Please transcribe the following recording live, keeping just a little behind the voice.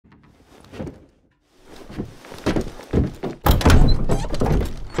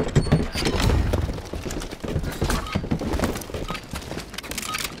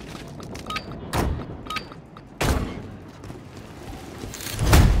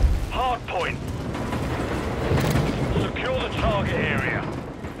Hard point. Secure the target area.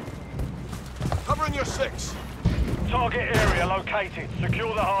 Covering your 6. Target area located.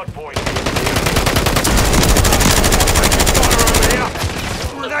 Secure the hard point. Fire over here!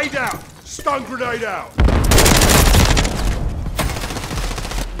 Grenade out! Stun grenade out!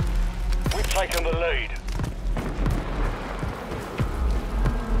 We've taken the lead.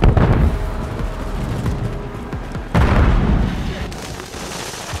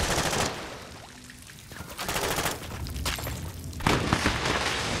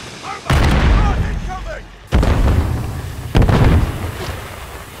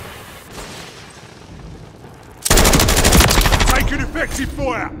 Effective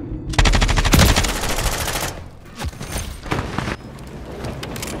fire!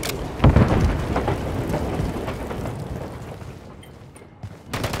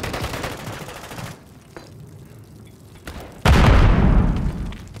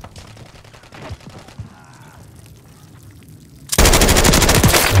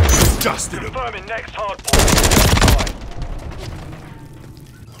 Dusted him. Confirming next hard point.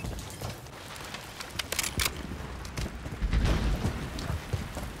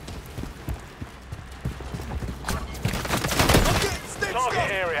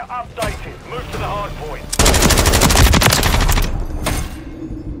 Target area updated. Move to the hard point.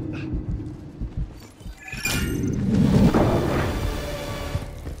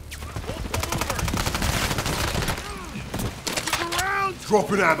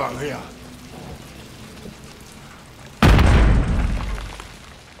 Dropping ammo here.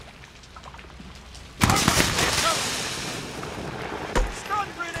 Stun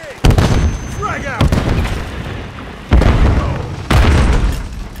grenade! Frag out!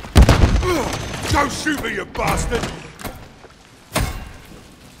 Don't shoot me, you bastard!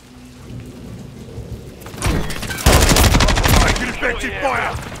 Making effective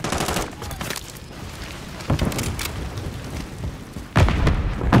fire!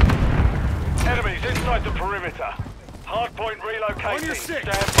 Enemies inside the perimeter. Hardpoint relocated. On your 6! Stand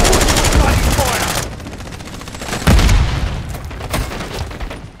by. Bloody fire!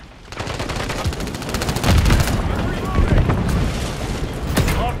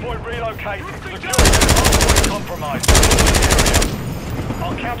 Hardpoint relocated. Secure hardpoint compromised. Area.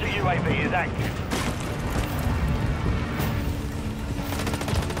 Our counter UAV is active.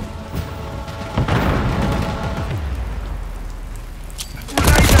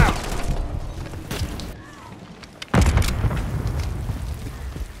 Grenade out!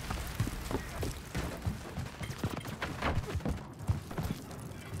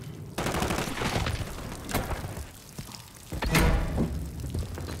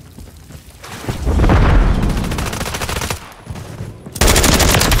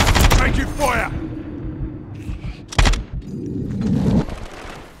 Taking fire!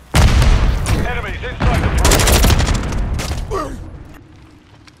 Enemies inside the perimeter.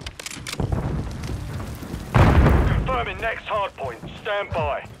 Confirming next hardpoint. Stand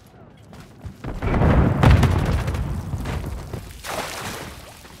by.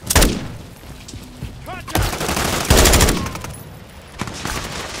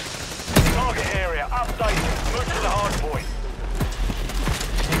 Target area updated. Move to the hardpoint.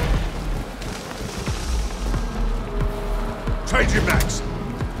 Changing max!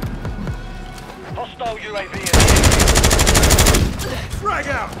 Hostile UAV in. Frag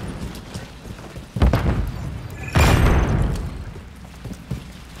out!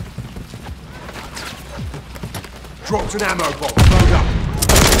 Dropped an ammo box. Load up.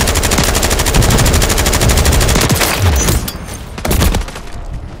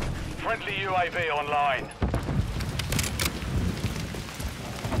 Friendly UAV online.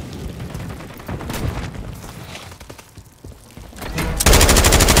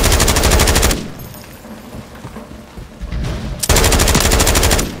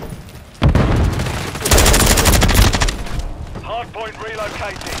 Hardpoint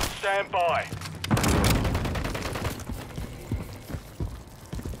relocated. Stand by.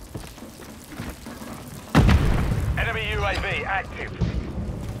 Enemy UAV active.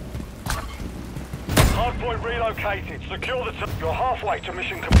 Hardpoint relocated. Secure the... You're halfway to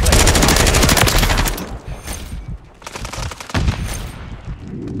mission complete.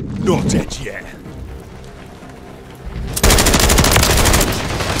 Not dead yet.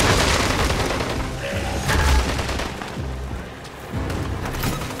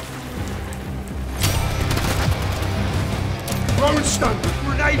 Throwing stun.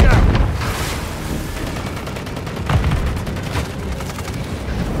 Grenade out.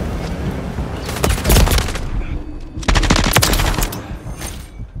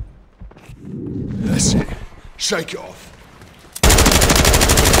 Shake it off.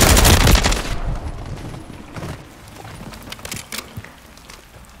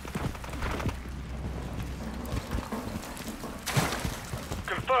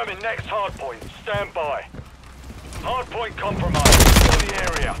 Confirming next hardpoint. Stand by. Hardpoint compromised. Secure the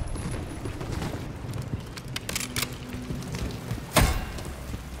area.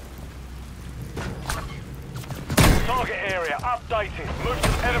 Target area updated. Move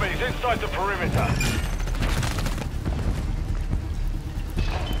to enemies inside the perimeter.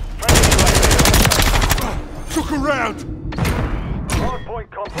 Look around! Hardpoint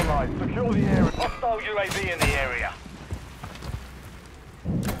compromised. Secure the area. Hostile UAV in the area.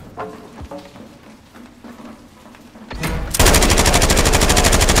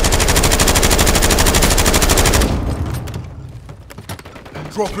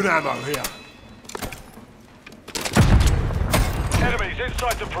 Dropping ammo here. Enemies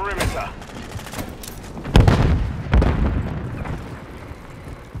inside the perimeter.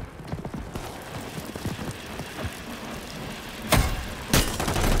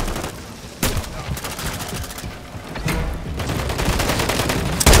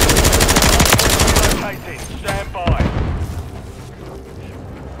 Locating. Stand by.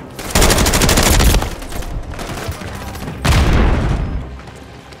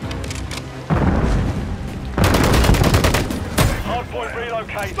 Hardpoint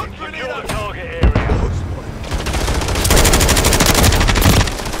relocated. Secure the target area.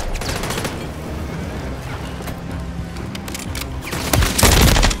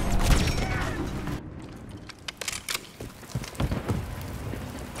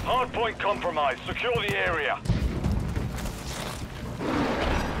 Hardpoint compromised. Secure the area.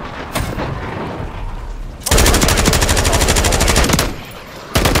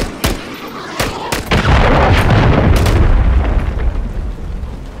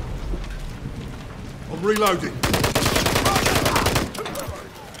 I'm reloading.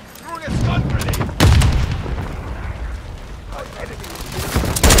 Throwing a stun grenade.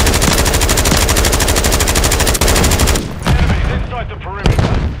 Enemies inside the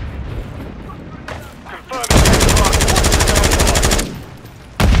perimeter. Confirming next hardpoint.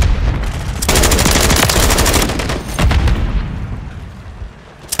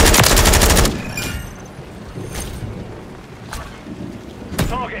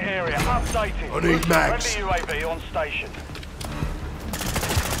 Target area updated. I need mags. Friendly UAV on station.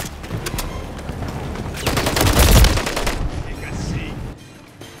 You can see.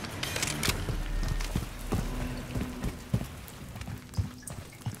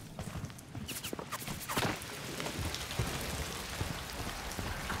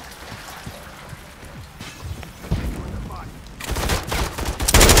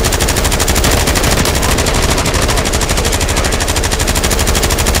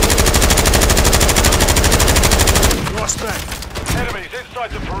 Lost man. Enemies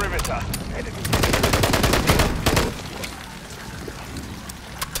inside the perimeter.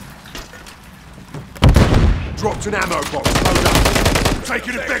 Dropped an ammo box. Hold up.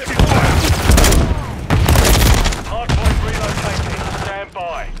 Taking effective fire. Hardpoint relocating. Stand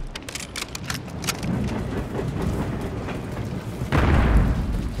by.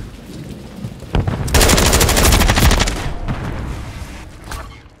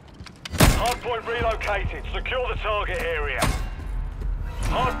 Hardpoint relocated. Secure the target area.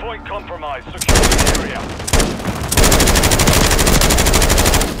 Hardpoint compromised. Secure the area.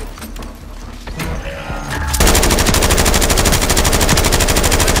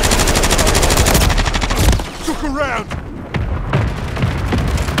 Look around.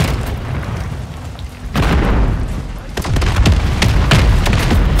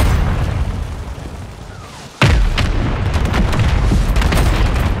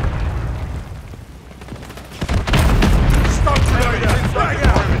 Stop grenade. Frag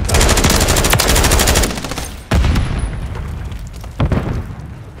out.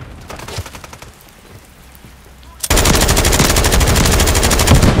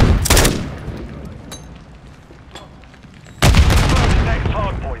 Next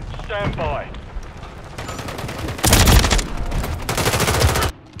hardpoint. Stand by.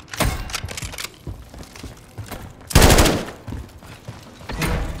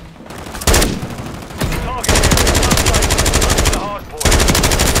 Target area updated. Move to the hardpoint.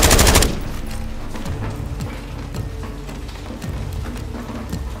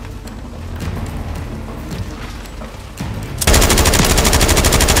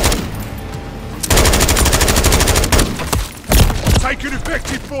 Taking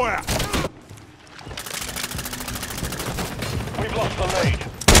effective fire. We've lost the lead.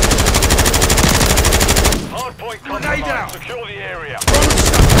 Hardpoint Grenade out. compromised. Secure the area. Throwing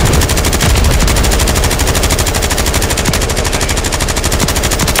stuff.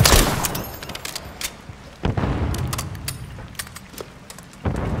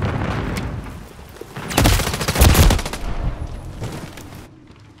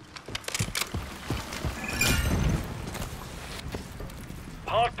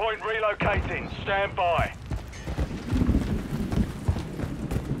 Hardpoint relocating. Stand by.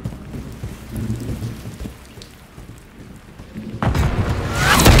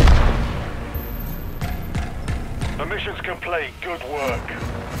 The mission's complete. Good work.